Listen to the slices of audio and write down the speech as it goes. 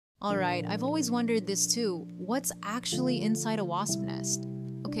Alright, I've always wondered this too. What's actually inside a wasp nest?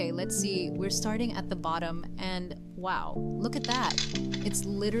 Okay, let's see. We're starting at the bottom and wow, look at that. It's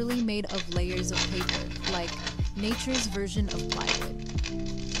literally made of layers of paper, like nature's version of plywood.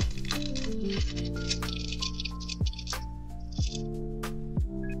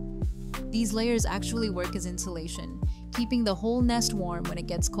 These layers actually work as insulation, keeping the whole nest warm when it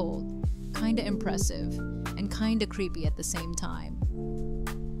gets cold. Kinda impressive, and kinda creepy at the same time.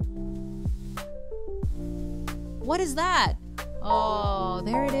 What is that? Oh,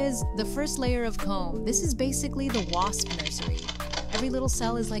 there it is, the first layer of comb. This is basically the wasp nursery. Every little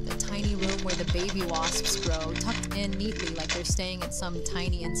cell is like a tiny room where the baby wasps grow, tucked in neatly like they're staying at some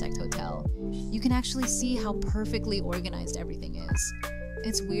tiny insect hotel. You can actually see how perfectly organized everything is.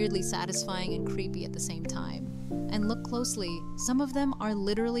 It's weirdly satisfying and creepy at the same time. And look closely, some of them are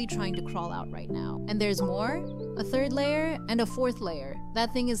literally trying to crawl out right now. And there's more? A third layer and a fourth layer.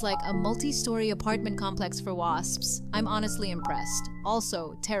 That thing is like a multi-story apartment complex for wasps. I'm honestly impressed.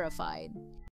 Also, terrified.